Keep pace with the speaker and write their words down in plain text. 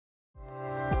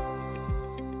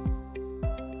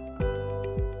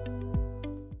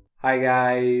Hi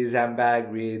guys, I'm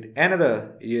back with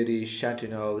another Yuri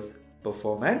Shatunov's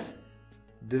performance.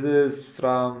 This is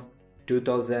from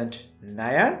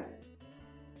 2009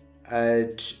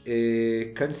 at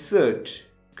a concert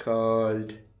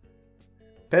called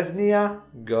Pесня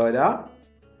года,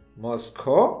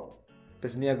 Moscow.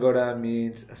 Pесня года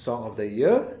means a song of the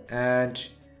year, and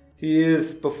he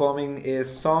is performing a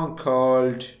song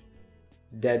called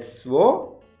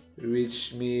Детство,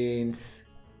 which means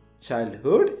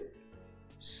childhood.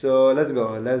 So let's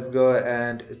go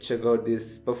and check out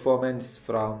this performance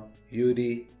from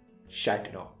Yuri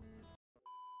Shatunov.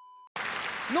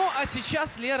 Ну, а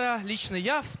сейчас, Лера, лично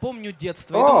я вспомню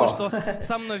детство. Я думаю, что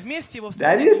со мной вместе его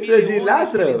вспомнят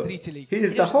миллионы зрителей.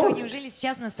 Что, неужели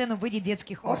сейчас на сцену выйдет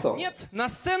детский хор? Нет, на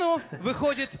сцену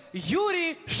выходит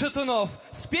Юрий Шатунов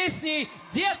с песней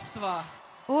 «Детство».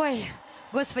 Ой,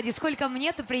 господи, сколько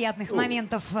мне-то приятных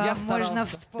моментов можно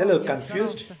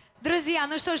вспомнить. Друзья,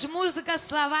 ну что ж, музыка,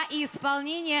 слова и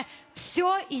исполнение —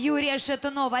 все Юрия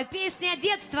Шатунова. Песня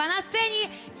 «Детство», на сцене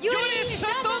Юрий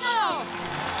Шатунов!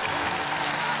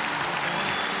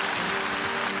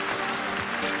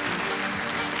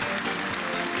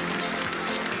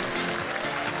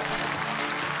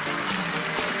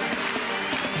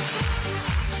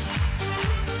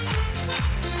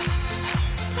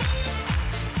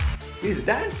 He's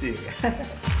dancing.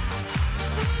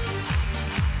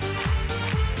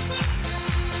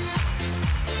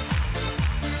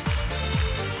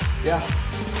 Yeah.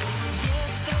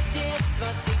 Детство,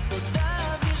 ты куда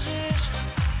бежишь?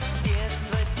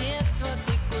 Детство, детство,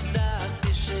 ты куда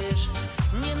спешишь?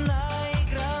 Не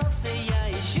наигрался я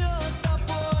еще с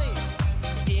тобой.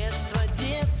 Детство,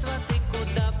 детство, ты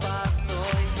куда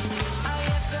постой? А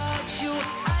я хочу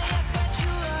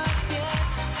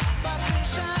опять по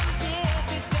крышам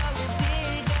бегать,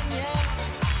 голубей гонять,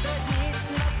 дразнить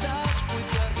Наташку,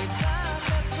 дергать за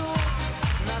косу,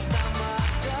 на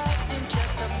самокате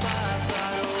мчаться по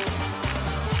двору.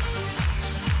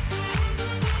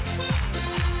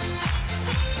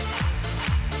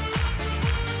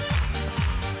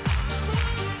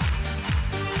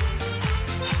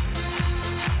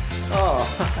 Oh.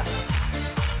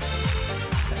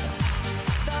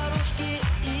 Старушки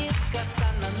искоса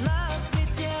на нас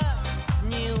глядят,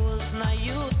 не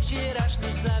узнают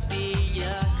вчерашних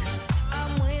забияк. А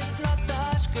мы с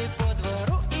Наташкой по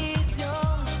двору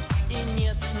идем, и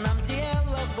нет нам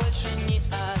дела больше ни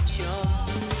о чем.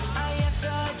 А я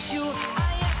хочу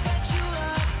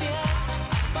опять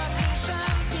по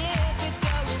крышам бегать,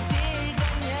 голубей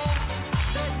гонять,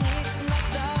 дразнить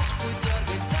Наташку,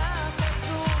 дергать за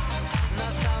косу, на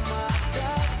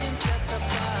самокате мчаться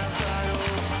по двору.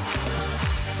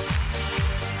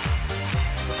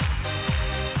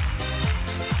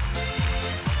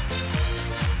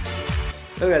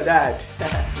 Look at that.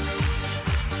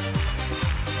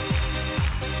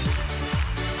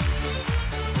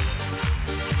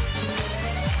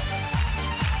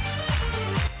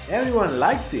 Everyone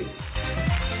likes it.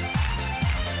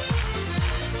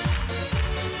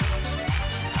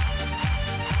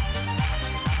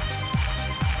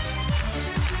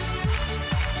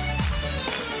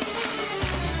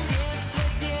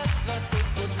 Детство, ты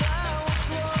куда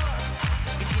ушло?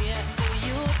 Где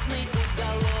уютный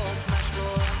уголок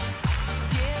нашло?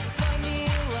 Детство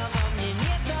милого мне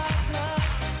не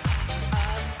догнать,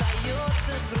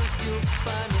 остается с грустью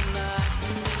вспоминать.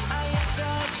 А я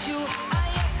хочу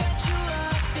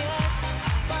опять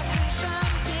по крышам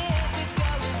бегать,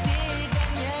 голубей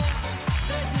гонять,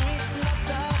 дразнить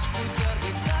Наташку,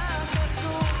 дергать за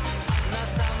косу, на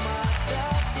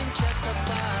самокате мчаться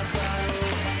по двору.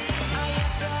 А я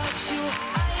хочу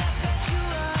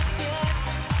опять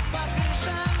по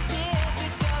крышам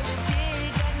бегать, голубей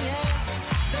гонять,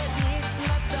 дразнить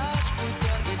Наташку,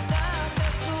 дергать за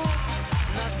косу,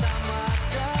 на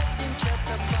самокате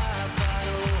мчаться по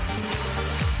двору.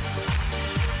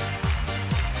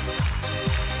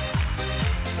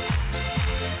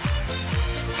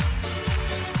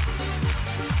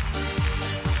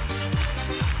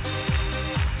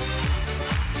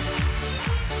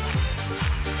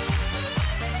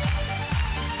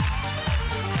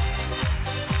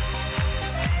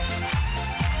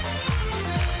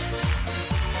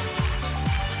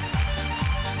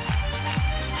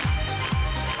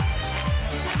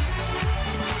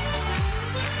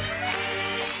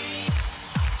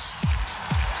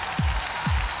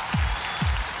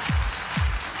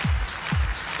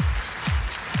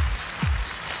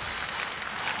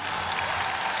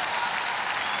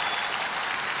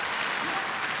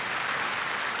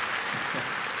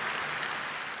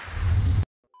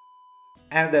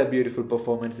 Another beautiful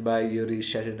performance by Yuri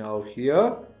Shatunov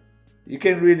here. you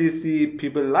can really see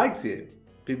people likes him.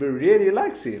 People really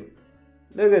likes him.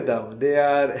 Look at them. They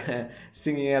are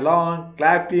singing along,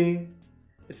 clapping.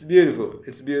 It's beautiful.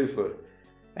 It's beautiful.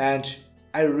 And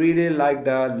I really like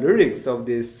the lyrics of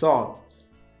this song.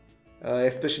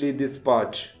 Especially this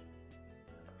part.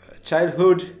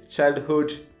 Childhood,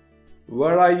 childhood,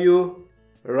 where are you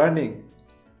running?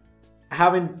 I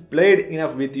haven't played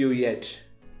enough with you yet.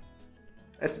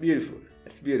 That's beautiful.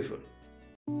 That's beautiful.